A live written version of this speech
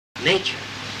nature.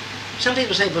 Some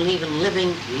people say believe in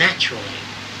living naturally.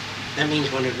 That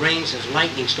means when it rains, there's a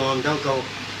lightning storm, don't go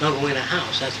in a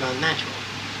house. That's not natural.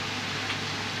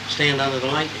 Stand under the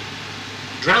lightning.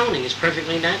 Drowning is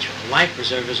perfectly natural. Life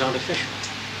preserver is artificial.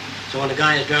 So when a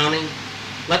guy is drowning,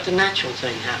 let the natural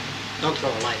thing happen. Don't throw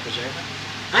a life preserver.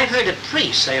 I heard a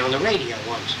priest say on the radio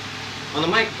once, on the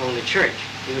microphone in church,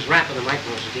 he was rapping the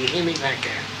microphone, he said, do you hear me back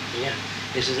there? Yeah.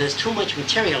 He says, there's too much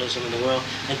materialism in the world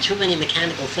and too many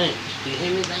mechanical things. Do you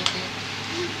hear me back there?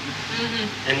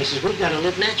 Mm-hmm. And he says, we've got to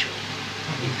live naturally.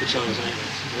 He puts on his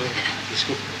eyeglasses,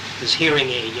 his hearing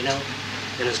aid, you know,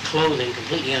 and his clothing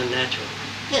completely unnatural.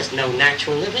 There's no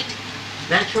natural living.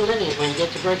 Natural living is when you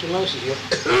get tuberculosis, you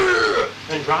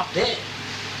and drop dead.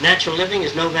 Natural living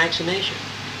is no vaccination.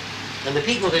 And the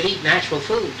people that eat natural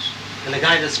foods, and the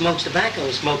guy that smokes tobacco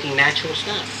is smoking natural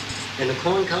stuff, and the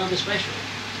corn cob especially.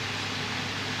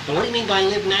 And what do you mean by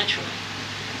live naturally?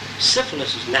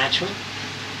 Syphilis is natural.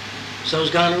 So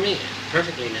is gonorrhea,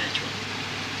 perfectly natural.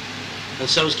 And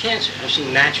so is cancer. I've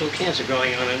seen natural cancer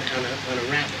growing on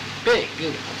a rabbit. Big,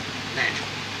 beautiful, natural.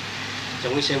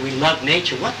 So we say we love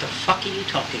nature. What the fuck are you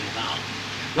talking about?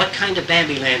 What kind of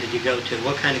Bambi land did you go to?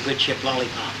 What kind of good ship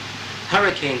lollipop?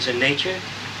 Hurricanes are nature.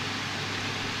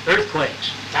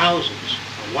 Earthquakes, thousands,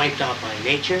 are wiped out by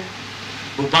nature.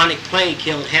 Bubonic plague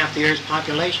killed half the Earth's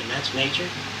population. That's nature.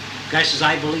 The guy says,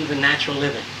 I believe in natural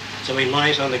living. So he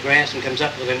lies on the grass and comes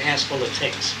up with an ass full of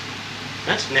ticks.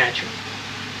 That's natural.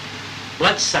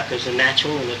 Bloodsuckers are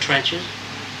natural in the trenches.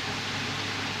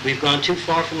 We've gone too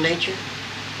far from nature.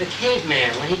 The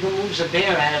caveman, when he moves a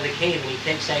bear out of the cave and he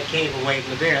takes that cave away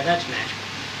from the bear, that's natural.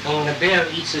 And when a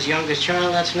bear eats his youngest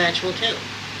child, that's natural too.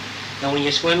 And when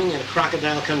you're swimming and a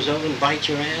crocodile comes over and bites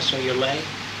your ass or your leg,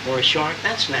 or a shark,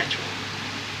 that's natural.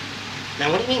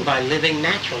 Now what do you mean by living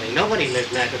naturally? Nobody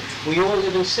lives naturally. We all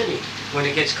live in cities. When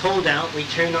it gets cold out, we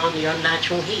turn on the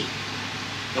unnatural heat.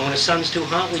 And when the sun's too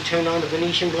hot, we turn on the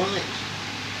Venetian blinds.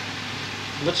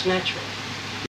 What's natural?